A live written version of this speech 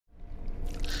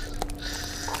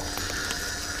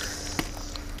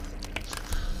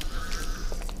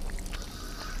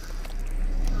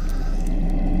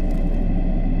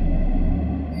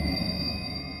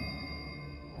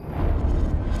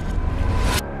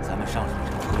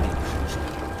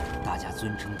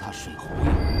尊称他水猴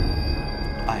爷。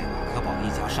艾玛可保一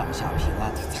家上下平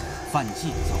安，范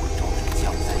进则会招致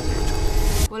降灾严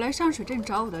惩。我来上水镇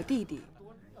找我的弟弟，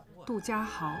杜家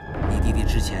豪。你弟弟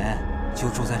之前就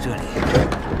住在这里。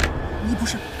你不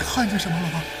是看见什么了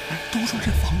吗？都说这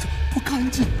房子不干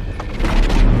净。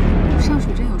上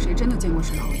水镇有谁真的见过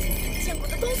水猴子？见过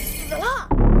的都死了。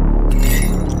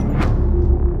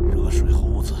惹水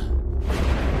猴子，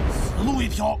死路一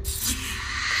条。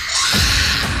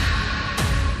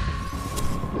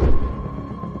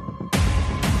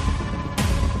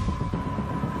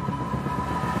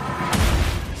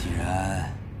既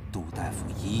然杜大夫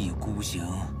一意孤行，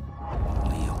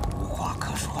我也无话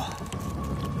可说。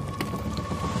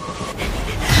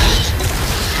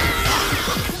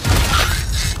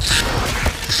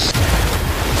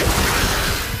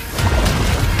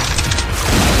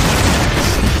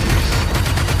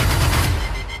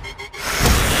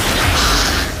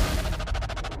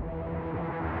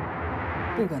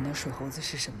不管那水猴子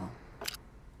是什么，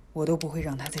我都不会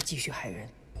让他再继续害人。